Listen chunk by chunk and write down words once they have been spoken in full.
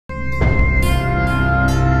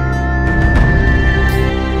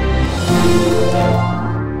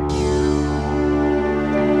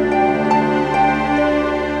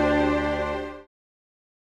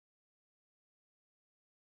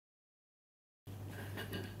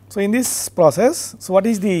So, in this process, so what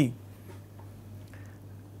is the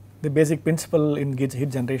basic principle in heat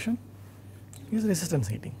generation is resistance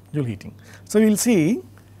heating, Joule heating. So, we will see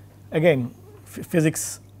again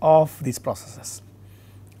physics of these processes.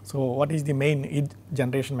 So, what is the main heat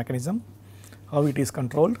generation mechanism, how it is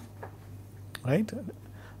controlled, right,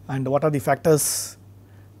 and what are the factors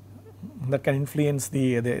that can influence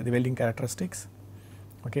the welding characteristics,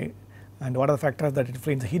 okay, and what are the factors that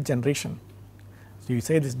influence the heat generation. So, you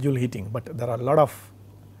say this Joule heating, but there are a lot of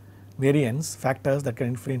variants, factors that can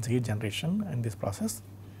influence heat generation in this process,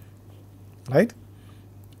 right.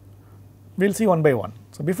 We will see one by one.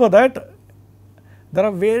 So, before that there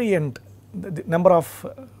are the number of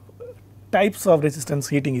types of resistance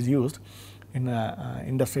heating is used in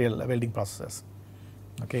industrial welding processes.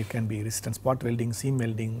 Okay, it can be resistance spot welding, seam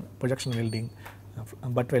welding, projection welding,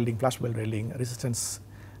 butt welding, flash weld welding, resistance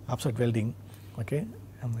offset welding, okay,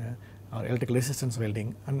 or electrical resistance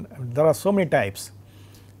welding, and there are so many types,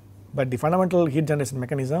 but the fundamental heat generation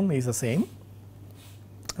mechanism is the same,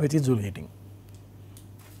 which is Joule heating.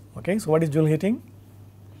 Okay, so what is Joule heating?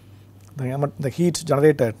 The heat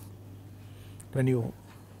generated when you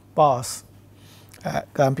pass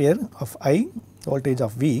ampere of I, voltage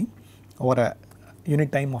of V over a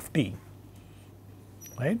unit time of t,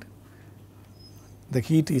 right. The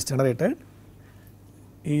heat is generated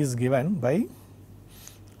is given by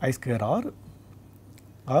I square R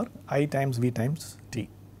or I times V times T.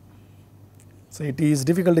 So, it is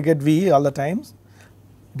difficult to get V all the times,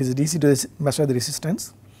 it is easy to measure the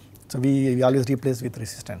resistance. So, we always replace with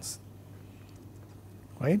resistance,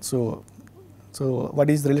 right. So, what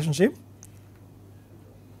is the relationship?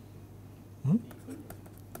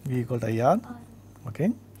 V equal to IR, okay,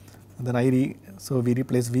 and then so we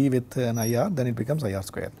replace V with an IR, then it becomes IR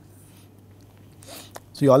square.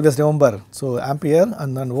 So, you always remember, so ampere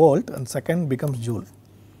and then volt and second becomes Joule,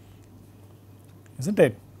 is not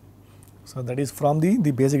it? So, that is from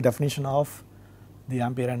the basic definition of the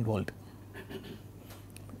ampere and volt.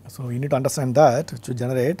 So, you need to understand that to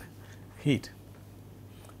generate heat.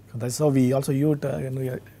 So, that is how we also use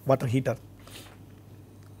water heater,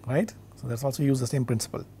 right. So, that is also use the same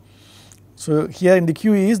principle. So, here in the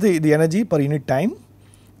Q is the energy per unit time,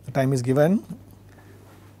 the time is given.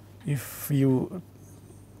 If you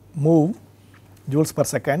move joules per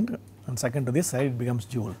second and second to this side, it becomes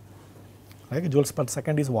Joule, right. Joules per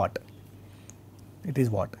second is watt, it is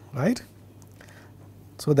watt, right.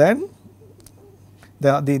 So, then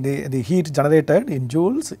the heat generated in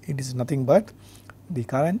joules, it is nothing but the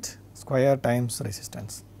current square times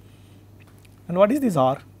resistance. And what is this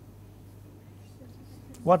R?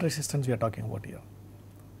 What resistance we are talking about here?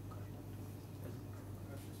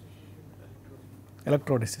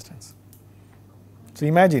 Electrode resistance. So,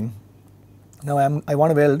 imagine now I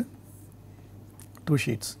want to weld 2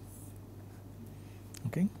 sheets,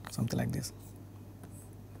 okay, something like this.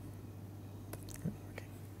 Okay.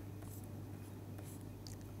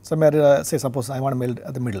 Somewhere say suppose I want to weld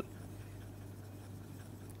at the middle.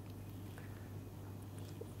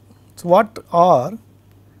 So,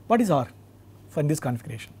 what is R for this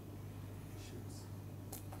configuration?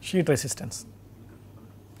 Sheet resistance,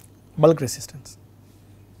 bulk resistance,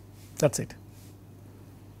 that is it.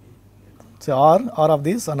 So, R of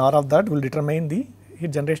this and R of that will determine the heat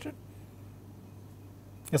generation,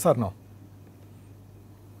 yes or no?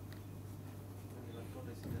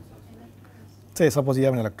 Say suppose you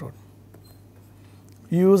have an electrode,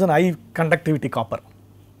 you use an high conductivity copper,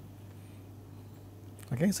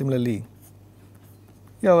 okay. Similarly,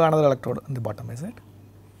 you have another electrode on the bottom, is it?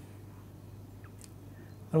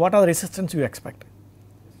 And what are the resistance you expect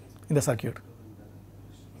in the circuit?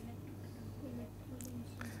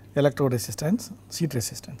 Electrode resistance, sheet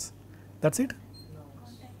resistance, that is it?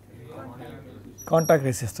 Contact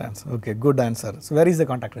resistance, okay, good answer. So, where is the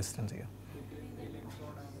contact resistance here?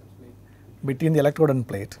 Between the electrode and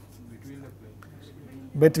plate.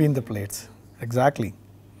 Between the plates, exactly,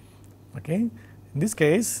 okay. In this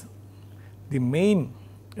case, the main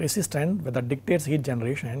resistance that dictates heat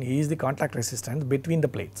generation is the contact resistance between the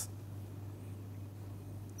plates,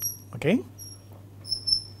 okay.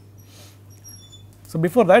 So,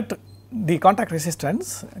 before that the contact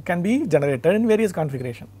resistance can be generated in various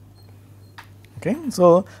configuration, okay.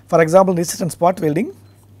 So, for example, resistance spot welding.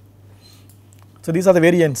 So, these are the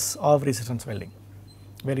variants of resistance welding,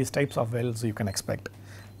 various types of welds you can expect.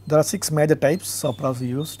 There are 6 major types of process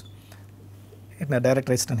used in a direct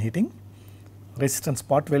resistance heating. Resistance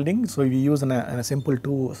spot welding, so we use a simple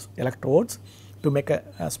 2 electrodes to make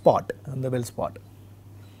a spot on the weld spot.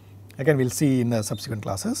 Again we will see in the subsequent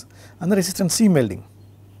classes. And the resistance seam welding.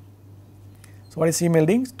 So, what is seam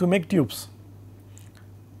welding? To make tubes.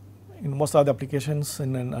 in most of the applications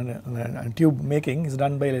in tube making is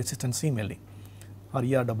done by resistance seam welding or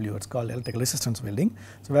ERW, it is called electrical resistance welding.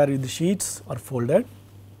 So, where the sheets are folded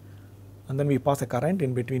and then we pass a current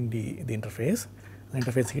in between the interface,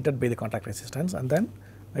 heated by the contact resistance, and then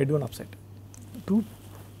I do an upset to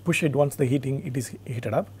push it once it is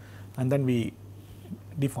heated up, and then we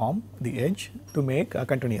deform the edge to make a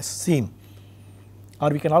continuous seam. Or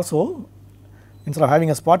we can also, instead of having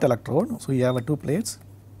a spot electrode, so you have 2 plates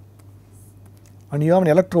and you have an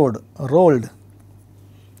electrode rolled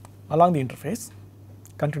along the interface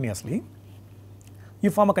continuously, you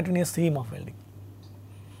form a continuous seam of welding.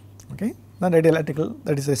 Okay. Then radial electrical,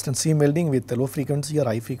 that is resistance seam welding with low frequency or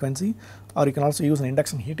high frequency, or you can also use an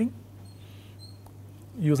induction heating,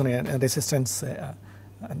 use a resistance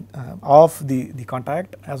of the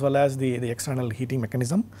contact as well as the external heating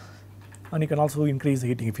mechanism, and you can also increase the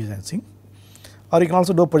heating efficiency. Or you can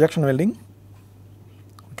also do projection welding,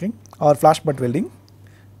 okay, or flash butt welding,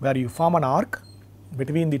 where you form an arc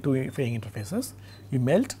between the 2 faying interfaces, you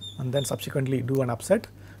melt and then subsequently do an upset,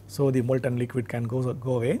 so the molten liquid can go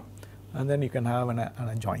away, and then you can have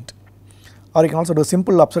a joint. Or you can also do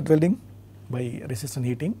simple upset welding by resistance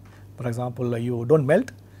heating. For example, you do not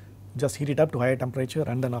melt, just heat it up to higher temperature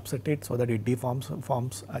and then upset it so that it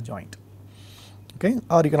forms a joint. Okay.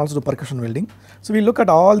 Or you can also do percussion welding. So, we look at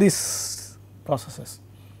all these processes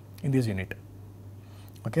in this unit.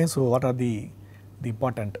 Okay. So, what are the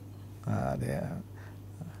important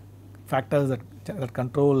factors that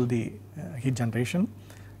control the heat generation,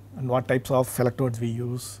 and what types of electrodes we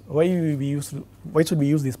use, why should we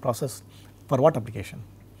use this process for what application.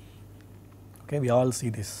 Okay, we all see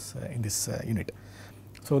this in this unit.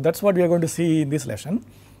 So, that is what we are going to see in this lesson.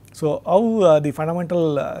 So, how the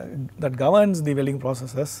fundamental that governs the welding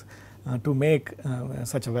processes to make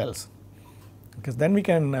such welds, because then we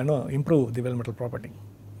can improve the weld metal property.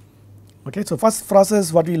 Okay, so, first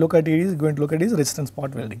process what we look at is resistance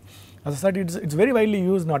spot welding. As I said, it is very widely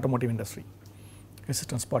used in automotive industry,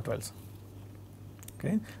 resistance spot welds.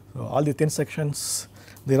 Okay, so all the thin sections,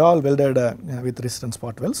 they are all welded with resistance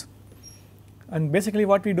spot welds. And basically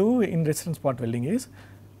what we do in resistance spot welding is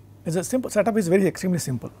a simple setup is very extremely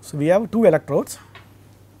simple. So, we have 2 electrodes,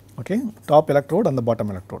 okay, top electrode and the bottom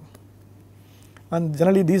electrode, and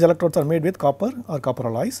generally these electrodes are made with copper or copper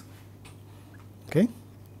alloys. Okay.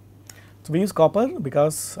 So, we use copper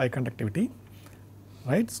because high conductivity,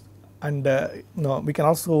 right, and we can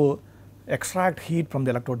also extract heat from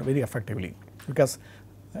the electrode very effectively, because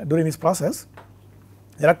during this process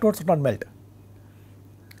the electrodes would not melt,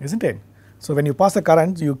 is not it. So, when you pass the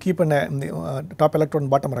current, you keep in the top electrode and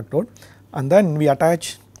bottom electrode, and then we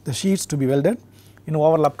attach the sheets to be welded in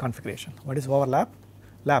overlap configuration. What is overlap?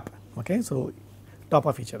 Lap. Okay. So, top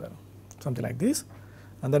of each other, something like this,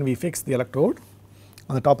 and then we fix the electrode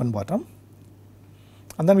on the top and bottom,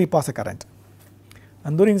 and then we pass a current.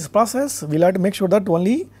 And during this process, we will have to make sure that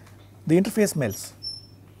only the interface melts.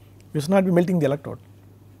 We should not be melting the electrode,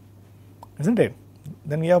 is not it?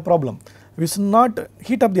 Then we have a problem. We should not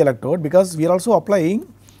heat up the electrode, because we are also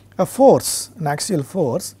applying a force, an axial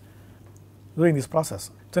force during this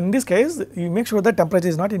process. So, in this case, you make sure that temperature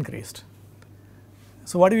is not increased.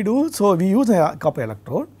 So, what do we do? So, we use a copper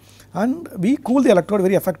electrode and we cool the electrode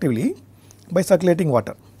very effectively by circulating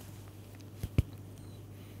water,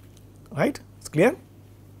 right, it is clear.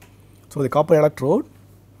 So, the copper electrode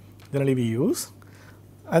generally we use,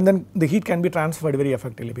 and then the heat can be transferred very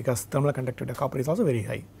effectively, because thermal conductivity of copper is also very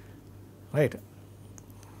high, right.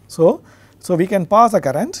 So, we can pass a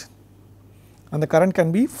current, and the current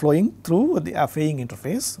can be flowing through the faying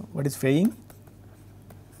interface. What is faying?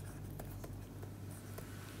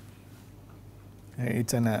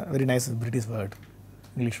 It is a very nice British word,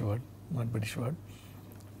 English word, not British word.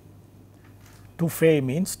 To fay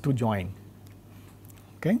means to join.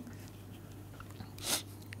 Okay.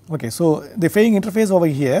 Okay, so the faying interface over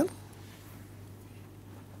here,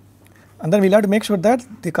 and then we will have to make sure that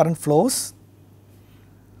the current flows,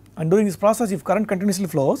 and during this process, if current continuously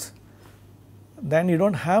flows, then you do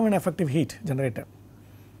not have an effective heat generator,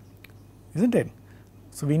 is not it.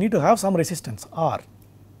 So, we need to have some resistance R,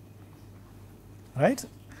 right.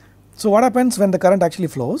 So, what happens when the current actually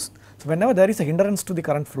flows? So, whenever there is a hindrance to the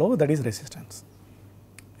current flow, that is resistance,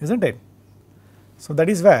 is not it. So, that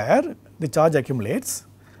is where the charge accumulates,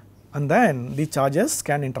 and then the charges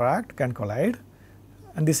can interact, can collide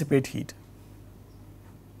and dissipate heat,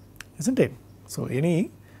 is not it. So, any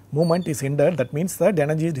movement is hindered, that means that the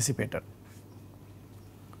energy is dissipated.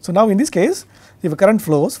 So, now in this case, if a current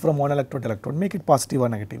flows from one electrode to electrode, make it positive or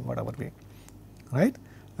negative, whatever way, right,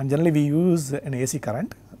 and generally we use an AC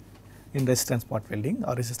current in resistance spot welding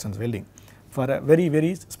or resistance welding. for a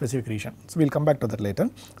very specific region. So, we will come back to that later.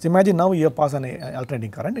 So, imagine now you pass an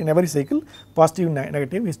alternating current. In every cycle positive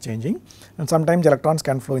negative is changing, and sometimes electrons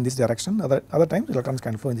can flow in this direction, other times electrons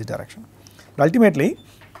can flow in this direction. But ultimately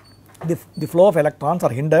the flow of electrons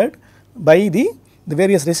are hindered by the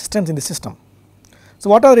various resistance in the system. So,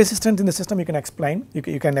 what are resistance in the system you can explain,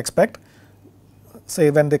 you can expect, say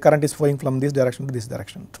when the current is flowing from this direction to this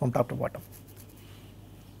direction, from top to bottom.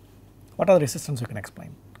 What are the resistance you can explain,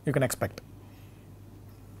 you can expect?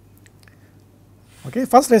 Okay,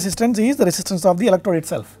 first resistance is the resistance of the electrode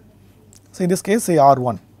itself. So, in this case say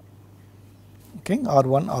R1, okay,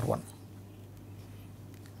 R1,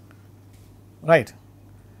 right.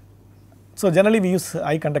 So, generally we use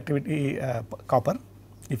high conductivity copper.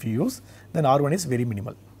 If you use, then R1 is very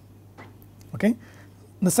minimal. Okay.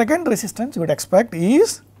 The second resistance you would expect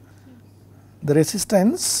is the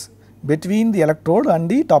resistance between the electrode and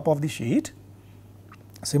the top of the sheet.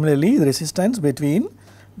 Similarly, the resistance between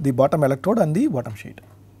the bottom electrode and the bottom sheet.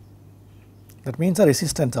 That means the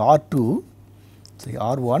resistance R2, say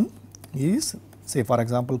R1 is, say for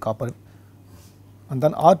example copper, and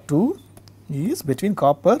then R2 is between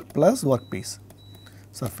copper plus workpiece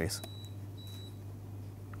surface,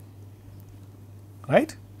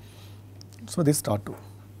 right. So, this is R2,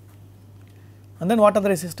 and then what are the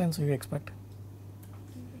resistance you expect?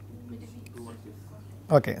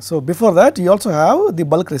 Okay. So, before that you also have the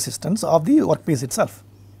bulk resistance of the workpiece itself,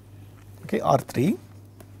 okay, R3,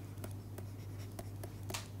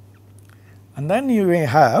 and then you may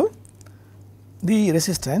have the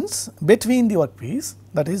resistance between the workpiece,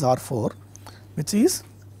 that is R4, which is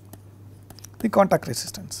the contact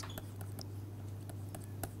resistance.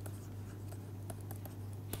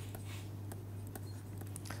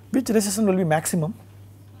 Which resistance will be maximum?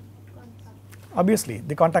 Obviously,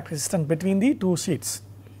 the contact resistance between the two sheets,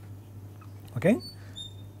 okay,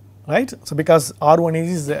 right. So, because R1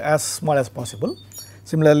 is as small as possible.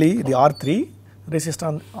 Similarly, the R3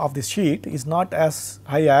 resistance of the sheet is not as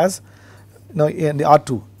high as in the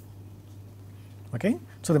R2, okay.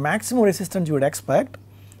 So, the maximum resistance you would expect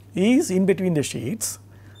is in between the sheets.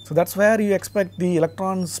 So, that is where you expect the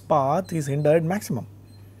electron's path is hindered maximum,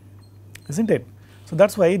 is not it. So,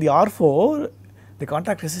 that is why the R4, the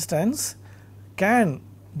contact resistance can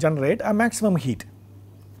generate a maximum heat,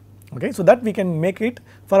 okay. So, that we can make it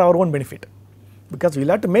for our own benefit, because we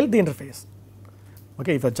will have to melt the interface,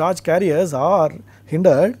 okay. If a charge carriers are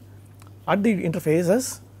hindered at the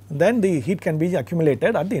interfaces, then the heat can be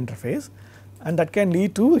accumulated at the interface, and that can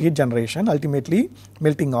lead to heat generation, ultimately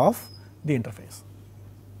melting of the interface,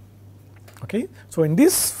 okay. So, in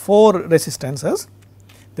these 4 resistances,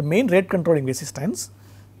 the main rate controlling resistance,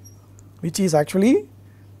 which is actually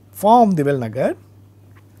form the well nugget,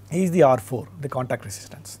 is the R4, the contact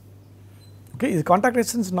resistance, okay. The contact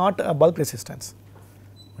resistance is not a bulk resistance,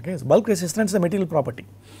 okay. So, bulk resistance is a material property,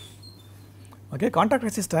 okay. Contact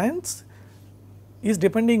resistance is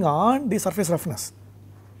depending on the surface roughness,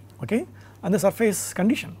 okay, and the surface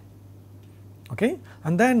condition, okay,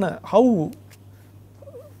 and then how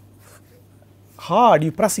hard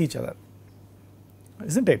you press each other,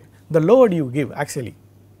 is not it, the load you give actually,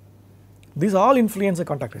 these all influence the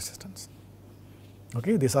contact resistance,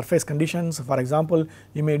 okay. The surface conditions, for example,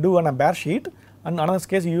 you may do on a bare sheet, and another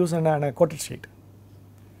case you use on a coated sheet,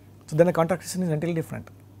 so then the contact resistance is entirely different.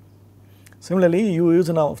 Similarly, you use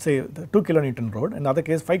now say the 2 kilonewton load, in other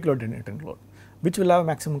case 5 kilonewton load, which will have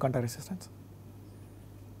maximum contact resistance?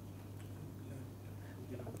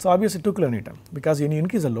 So, obviously 2 kilonewton, because when you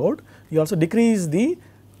increase the load, you also decrease the,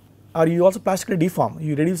 or you also plastically deform,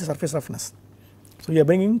 you reduce the surface roughness. So, you are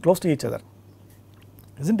bringing close to each other,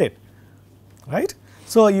 is not it, right.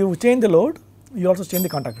 So, you change the load, you also change the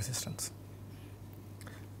contact resistance.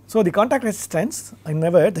 So, the contact resistance, in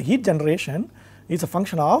other words, the heat generation is a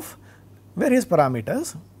function of various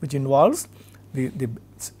parameters, which involves the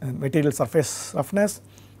material surface roughness,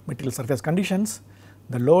 material surface conditions,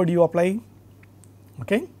 the load you apply,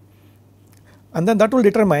 okay, and then that will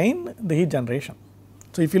determine the heat generation.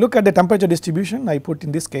 So, if you look at the temperature distribution, I put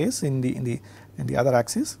in this case in the other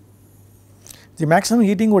axis, the maximum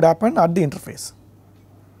heating would happen at the interface,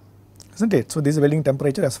 is not it. So, this is welding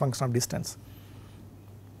temperature as function of distance.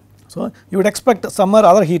 So, you would expect some or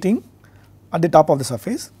other heating at the top of the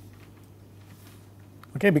surface,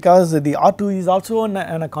 okay, because the R2 is also in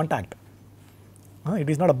a contact, it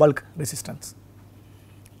is not a bulk resistance,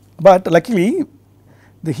 but luckily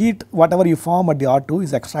the heat whatever you form at the R2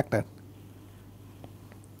 is extracted,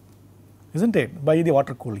 is not it, by the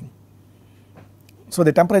water cooling. So,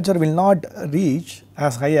 the temperature will not reach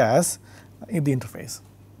as high as in the interface,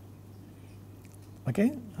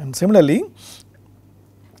 okay. And similarly,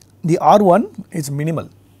 the R1 is minimal,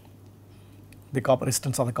 the copper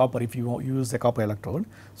resistance of the copper if you use the copper electrode.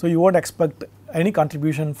 So, you will not expect any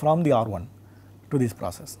contribution from the R1 to this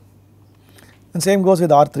process, and same goes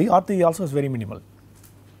with R3. R3 also is very minimal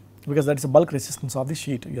because that is a bulk resistance of the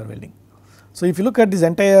sheet you are welding. So, if you look at this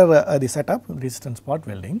entire the setup, resistance spot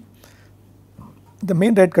welding, the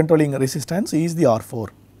main rate controlling resistance is the R4.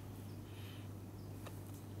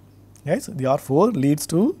 Yes, the R4 leads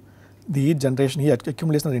to the heat generation, heat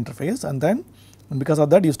accumulation of the interface, and then because of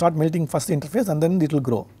that you start melting first the interface and then it will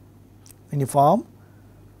grow and you form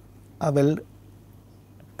a weld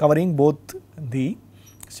covering both the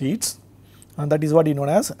sheets, and that is what is known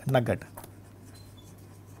as nugget,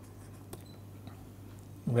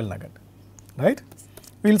 weld nugget, right.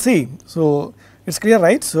 We will see. So, it is clear,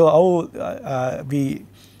 right. So, how we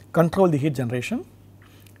control the heat generation.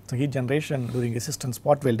 So, heat generation during resistance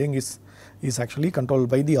spot welding is actually controlled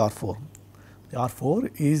by the R4. The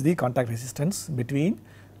R4 is the contact resistance between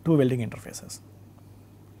two welding interfaces.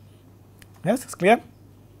 Yes, it is clear?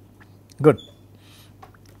 Good.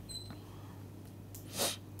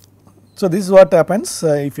 So, this is what happens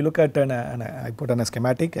if you look at I put on a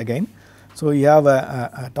schematic again. So, you have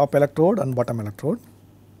a top electrode and bottom electrode,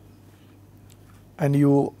 and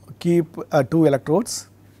you keep two electrodes.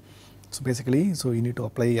 So, basically, so you need to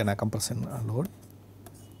apply a compression load,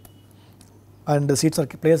 and the sheets are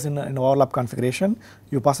placed in an overlap configuration.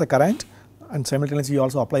 You pass a current and simultaneously you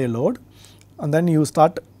also apply a load, and then you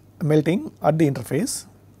start melting at the interface,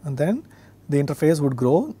 and then the interface would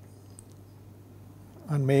grow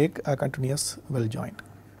and make a continuous weld joint.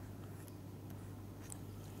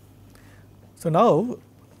 So, now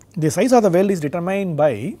the size of the weld is determined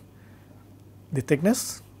by the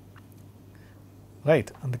thickness,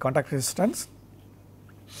 right, and the contact resistance,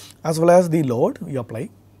 as well as the load you apply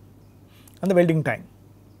and the welding time,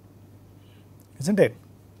 is not it,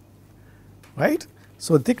 right.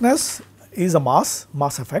 So, thickness is a mass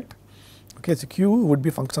effect, okay. So, Q would be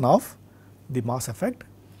function of the mass effect,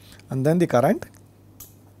 and then the current,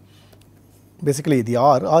 basically the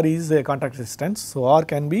R is a contact resistance. So, R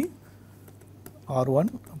can be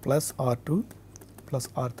R1 plus R2 plus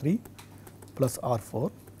R3 plus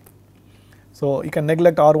R4. So, you can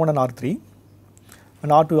neglect R1 and R3,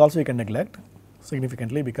 and R2 also you can neglect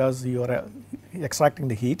significantly because you are extracting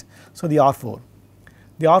the heat. So, the R4.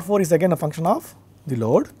 The R4 is again a function of the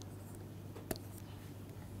load,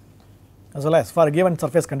 as well as for given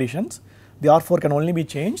surface conditions the R4 can only be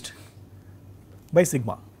changed by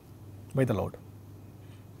sigma, by the load,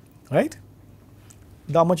 right.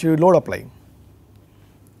 How much you load apply,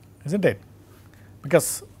 is not it,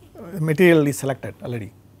 because material is selected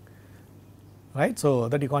already, right. So,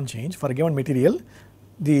 that you can't change for a given material.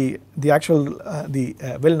 The actual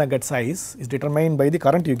weld nugget size is determined by the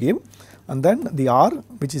current you give, and then the R,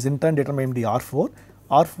 which is in turn determined by the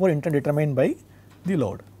R4 in turn determined by the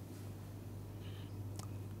load,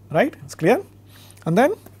 right. It is clear. And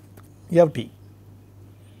then you have T.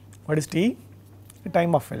 What is T? The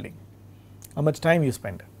time of welding, how much time you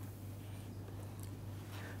spend.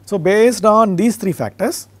 So, based on these three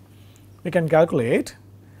factors we can calculate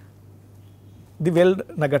the weld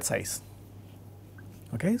nugget size,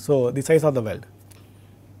 okay. So, the size of the weld,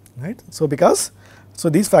 right. So, because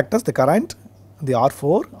these factors, the current, the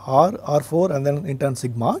R4, R4 and then in turn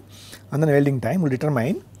sigma, and then welding time will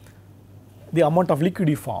determine the amount of liquid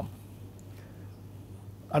you form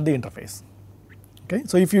at the interface, okay.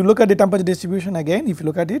 So, if you look at the temperature distribution again, if you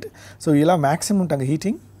look at it, so you will have maximum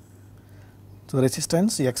heating. So,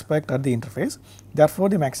 resistance you expect at the interface, therefore,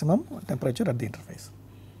 the maximum temperature at the interface,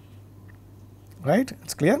 right. It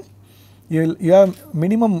is clear. You have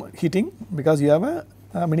minimum heating because you have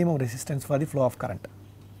a minimum resistance for the flow of current,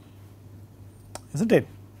 is not it.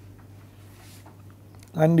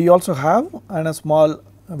 And you also have a small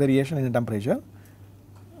variation in the temperature,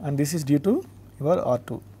 and this is due to your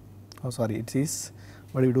R2. Oh, sorry, it is,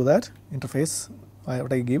 what do you do that interface,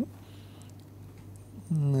 what I give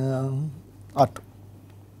R2,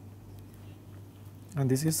 and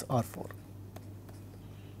this is R4.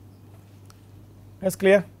 That's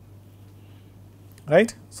clear,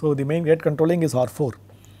 right. So, the main rate controlling is R4.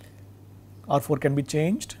 R4 can be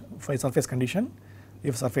changed for surface condition.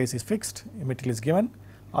 If surface is fixed, material is given,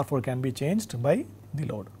 R4 can be changed by the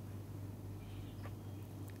load.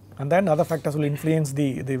 And then other factors will influence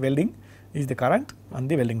the welding is the current and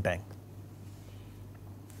the welding time,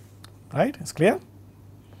 right. It's clear.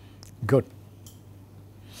 Good.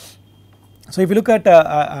 So, if you look at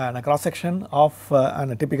a cross section of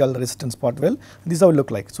a typical resistance spot weld, this is how it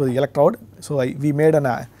look like. So, the electrode, so we made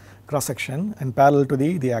a cross section and parallel to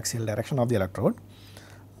the axial direction of the electrode,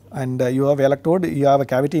 and you have electrode, you have a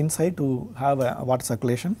cavity inside to have a water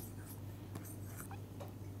circulation,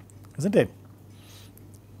 isn't it,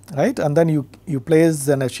 right? And then you place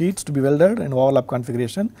then sheets to be welded in overlap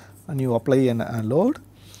configuration, and you apply a load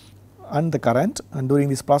and the current, and during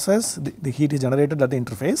this process the heat is generated at the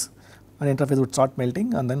interface, and interface would start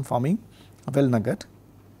melting and then forming a weld nugget,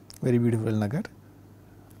 very beautiful weld nugget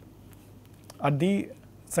at the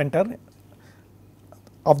center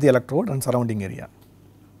of the electrode and surrounding area.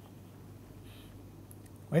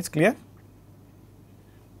 It's clear?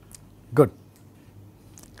 Good.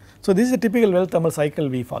 So, this is a typical weld thermal cycle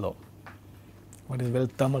we follow. What is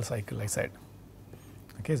weld thermal cycle? I said,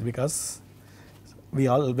 okay, it's because we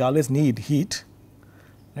always need heat,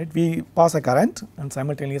 right? We pass a current and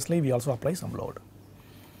simultaneously we also apply some load.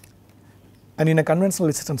 And in a conventional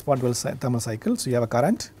resistance spot weld thermal cycle, so you have a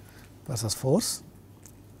current versus force.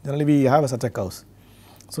 Generally, we have such a curves.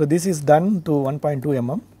 So, this is done to 1.2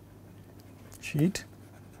 mm sheet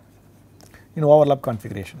in overlap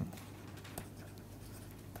configuration.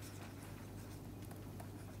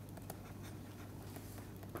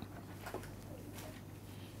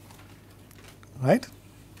 Right.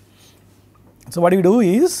 So, what you do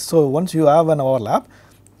is, so once you have an overlap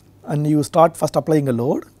and you start first applying a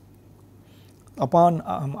load, upon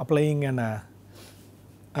applying a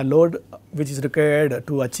load which is required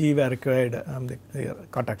to achieve a required the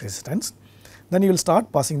contact resistance, then you will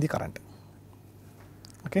start passing the current.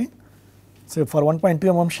 Okay. So, for 1.2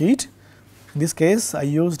 mm sheet, in this case I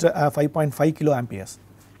used 5.5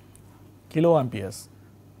 kiloamperes,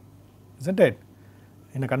 isn't it?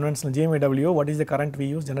 In a conventional GMAW, what is the current we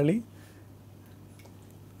use generally?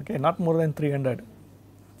 Okay, not more than 300,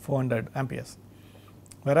 400 amperes,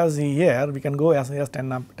 whereas here we can go as high as 10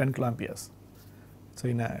 kiloamperes. So,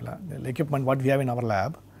 in the equipment what we have in our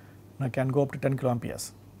lab can go up to 10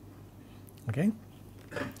 kiloamperes. Okay.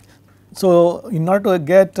 So, in order to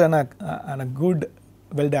get a good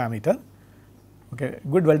weld diameter, okay,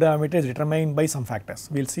 good weld diameter is determined by some factors,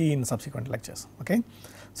 we will see in subsequent lectures. Okay.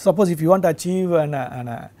 Suppose if you want to achieve an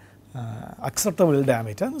acceptable weld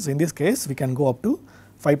diameter, so in this case we can go up to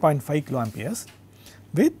 5.5 kiloamperes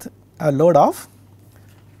with a load of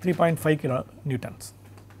 3.5 kilonewtons.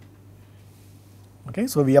 Okay.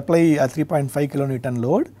 So, we apply a 3.5 kilonewton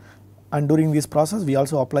load, and during this process we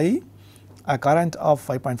also apply a current of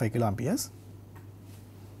 5.5 kiloamperes,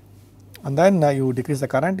 and then you decrease the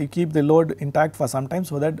current, you keep the load intact for some time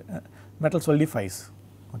so that metal solidifies.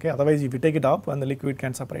 Okay. Otherwise, if you take it up and the liquid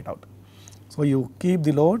can separate out. So, you keep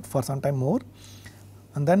the load for some time more,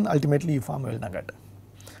 and then ultimately you form a weld nugget.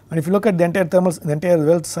 And if you look at the entire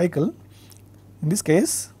weld cycle, in this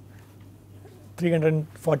case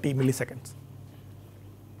 340 milliseconds,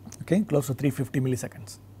 okay, close to 350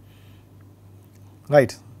 milliseconds,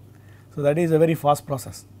 right. So, that is a very fast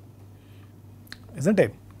process, isn't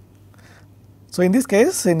it? So, in this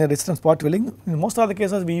case, in a resistance spot welding, in most of the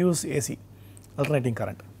cases we use AC, alternating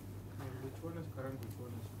current. Which one is current, which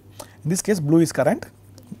one is? In this case, blue is current,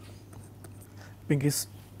 pink is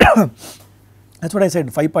that is what I said,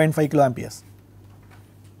 5.5 kiloamperes.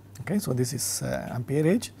 Okay. So, this is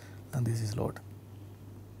amperage and this is load.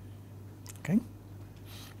 Okay.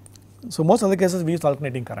 So, most of the cases we use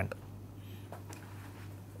alternating current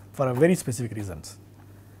for a very specific reasons.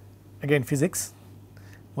 Again, physics,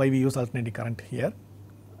 why we use alternating current here,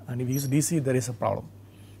 and if we use DC there is a problem.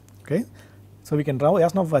 Okay. So, we can now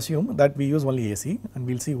assume that we use only AC, and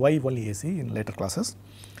we will see why only AC in later classes.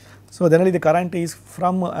 So, generally the current is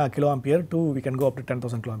from kiloampere to we can go up to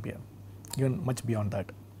 10,000 kiloampere, even much beyond that,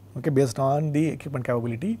 okay, based on the equipment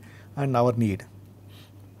capability and our need.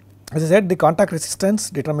 As I said, the contact resistance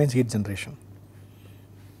determines heat generation.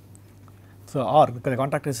 So, or the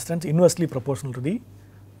contact resistance inversely proportional to the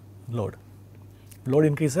load. Load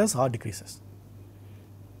increases or decreases,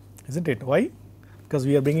 isn't it? Why? Because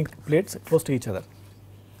we are bringing plates close to each other.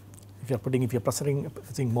 If you are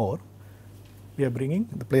pressing more, we are bringing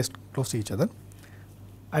the plates close to each other,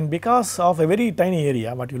 and because of a very tiny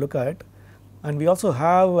area what you look at, and we also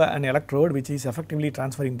have an electrode which is effectively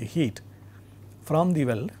transferring the heat from the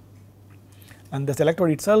weld, and this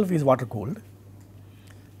electrode itself is water cooled.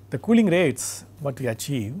 The cooling rates what we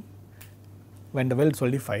achieve when the weld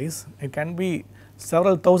solidifies, it can be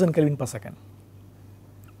several thousand Kelvin per second.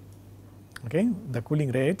 Okay. The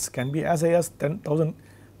cooling rates can be as high as 10,000,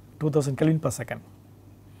 2000 Kelvin per second.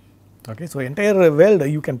 Okay. So, entire weld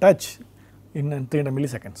you can touch in 300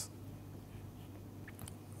 milliseconds,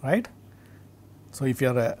 right. So, if you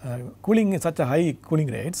are cooling such a high cooling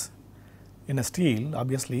rates in a steel,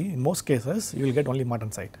 obviously in most cases you will get only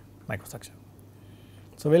martensite microstructure.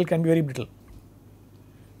 So, weld can be very brittle,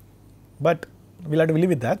 but we will have to live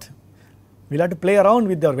with that. We will have to play around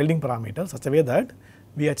with our welding parameters such a way that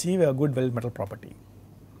we achieve a good weld metal property.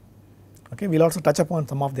 Okay, we will also touch upon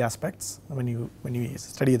some of the aspects when you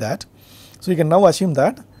study that. So, you can now assume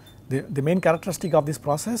that the main characteristic of this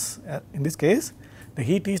process in this case, the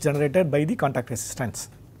heat is generated by the contact resistance,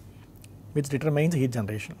 which determines heat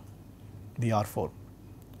generation, the R4.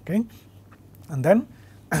 Okay. And then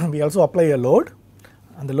we also apply a load,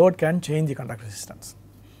 and the load can change the contact resistance.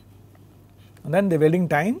 And then the welding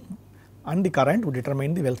time and the current would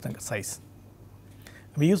determine the weld size.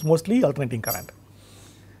 We use mostly alternating current.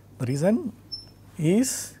 The reason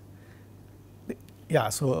is,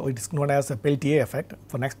 so it is known as a Peltier effect.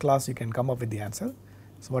 For next class you can come up with the answer.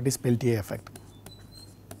 So, what is Peltier effect?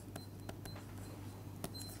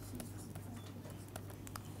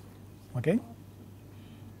 Okay.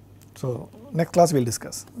 So, next class we will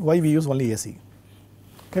discuss why we use only AC,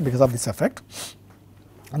 okay, because of this effect.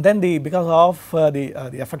 And then because of the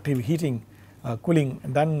effective heating cooling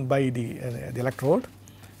done by the electrode,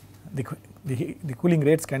 the cooling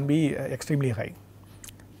rates can be extremely high,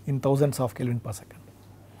 in thousands of Kelvin per second.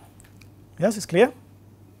 Yes, it's clear?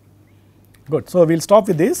 Good. So, we will stop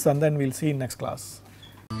with this and then we will see in next class.